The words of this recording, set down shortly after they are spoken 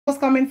was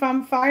coming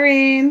from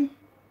foreign.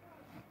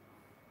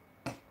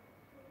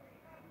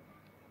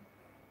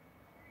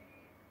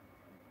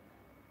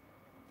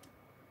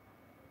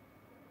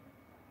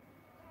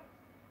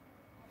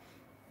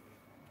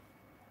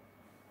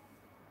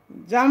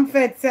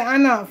 Jamfet say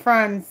Anna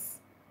France.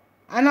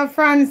 Anna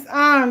France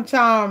arm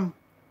charm.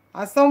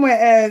 Or somewhere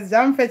else.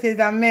 Jamfet is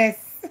a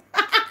mess.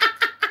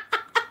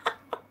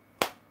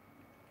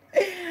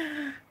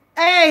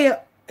 Hey,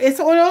 it's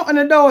on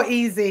the door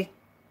easy.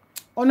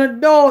 On the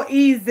door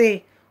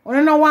easy.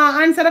 I don't want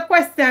to answer the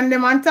question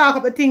them and talk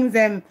up the things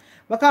them.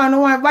 Because I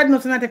don't want bad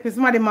nothing to take this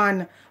muddy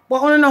man.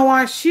 But I don't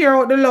want to share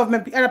out the love me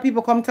other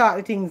people come talk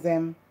the things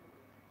them.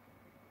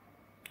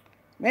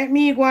 Make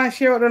me go and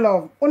share out the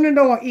love. Uno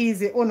don't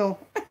easy, uno.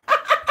 No,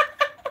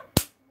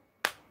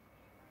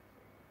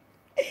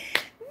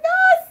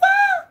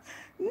 sir.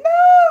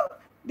 No.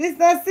 This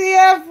not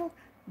safe.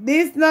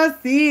 This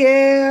not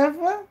safe.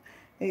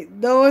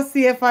 It don't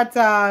safe at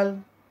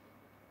all.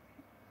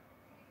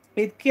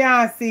 It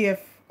can't safe.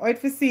 Or it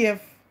for safe.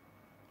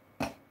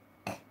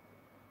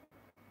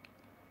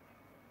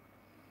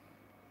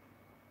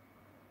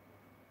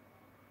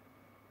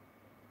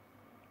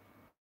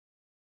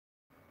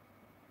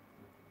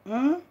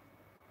 Hmm?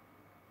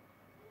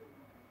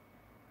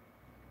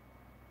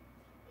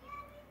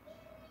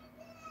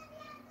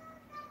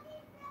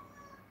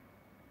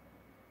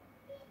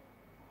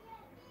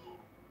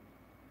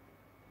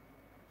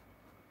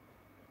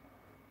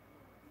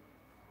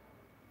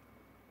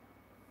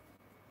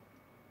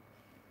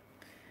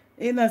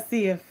 It not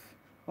safe.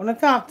 Wanna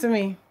talk to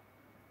me?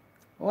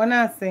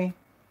 Wanna say?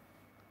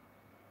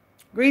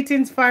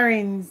 Greetings,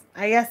 foreigners.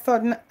 I yes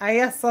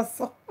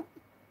so.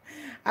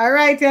 All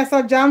right, yes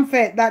so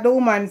Jamfet that the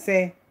woman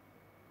say.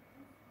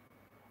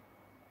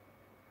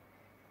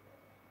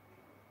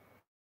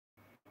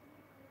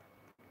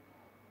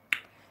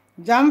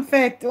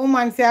 Jamfet,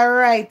 woman say all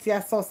right,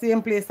 yes so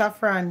same place of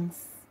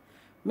France.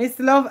 Miss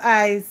Love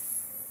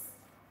Eyes,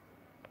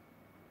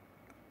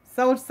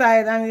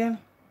 Southside and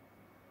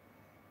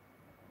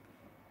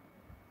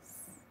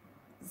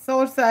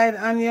Southside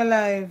and your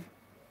live.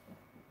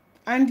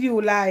 And you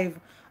live.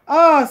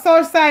 Oh,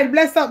 Southside,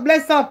 bless up,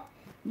 bless up.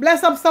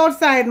 Bless up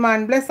Southside,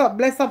 man. Bless up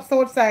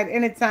Southside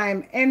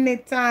anytime.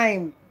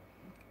 Anytime.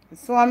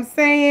 So I'm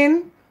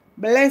saying,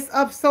 bless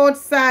up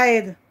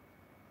Southside.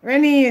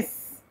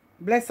 Renice,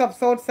 bless up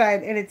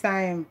Southside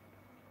anytime.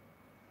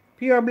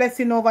 Pure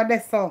blessing over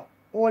there, so.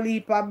 All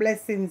heap of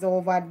blessings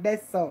over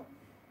there, so.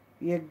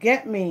 You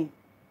get me?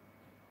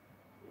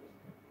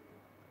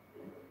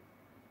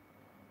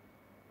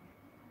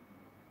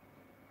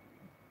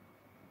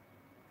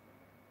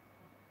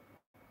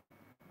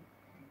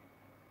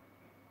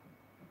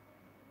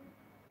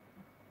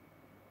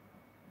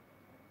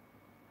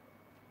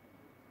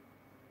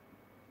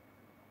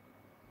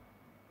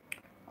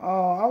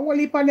 Oh, a whole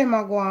heap of them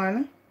are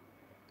gone.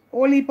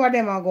 Whole heap of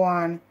them are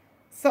gone.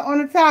 So,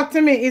 on talk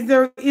to me, is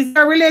the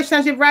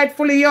relationship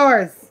rightfully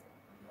yours?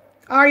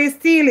 Or you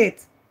steal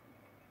it?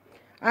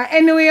 Or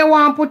any way you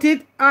want to put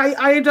it,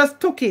 or you just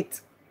took it?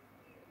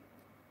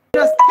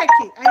 Just take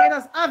it, and you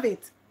just have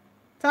it.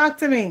 Talk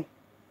to me.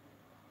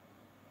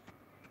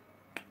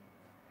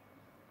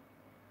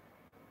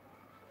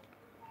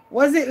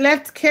 Was it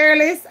left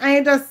careless, and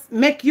you just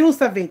make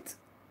use of it?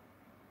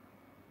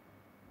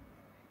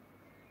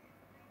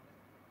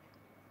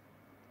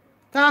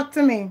 Talk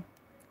to me.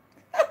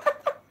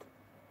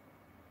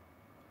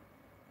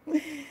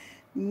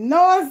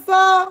 No,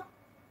 sir.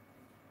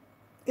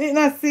 It's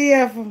not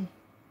safe.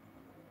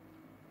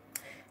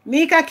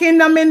 Nika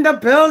Kingdom in the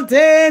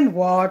building.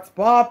 What's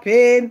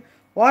popping?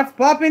 What's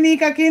popping,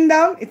 Nika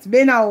Kingdom? It's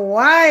been a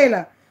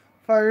while.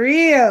 For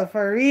real,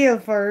 for real,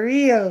 for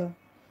real.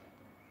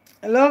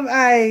 Love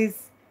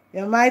Eyes.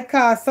 You might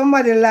cause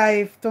somebody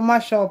life to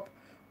mash up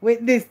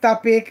with this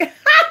topic.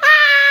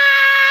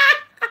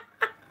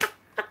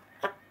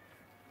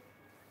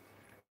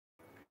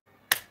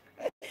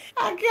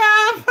 I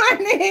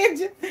can't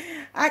manage.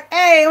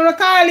 Hey, on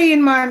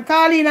Carleen, man.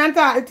 Carleen and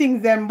talk the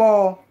things them,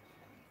 boy.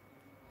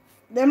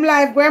 Them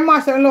life going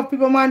mash and love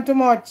people, man, too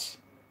much.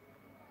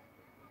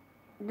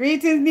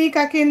 Greetings,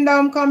 Nika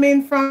Kingdom,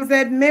 coming from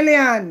Z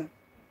Million.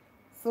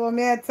 So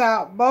me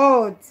talk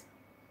about.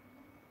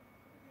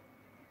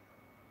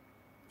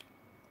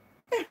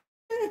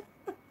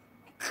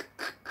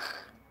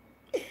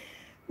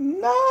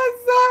 No,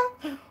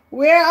 sir.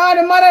 Where are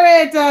the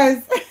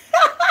moderators?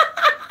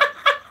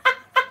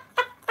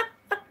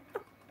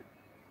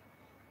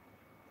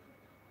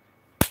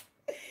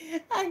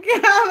 I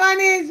can't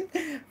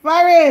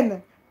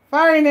manage.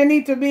 Foreign, you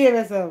need to behave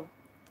yourself.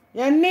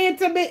 You need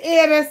to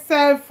behave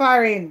yourself,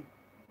 foreign.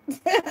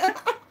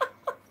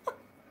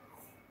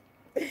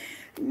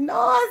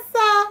 No,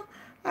 sir.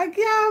 I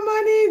can't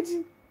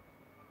manage.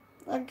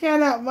 I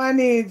cannot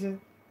manage.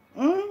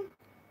 Hmm?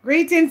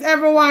 Greetings,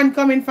 everyone,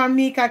 coming from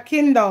Nika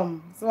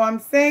Kingdom. So I'm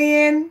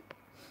saying,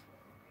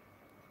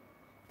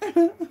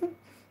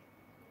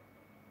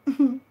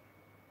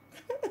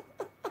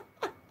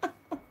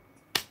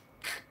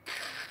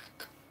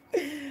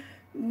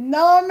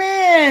 no,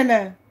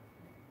 man.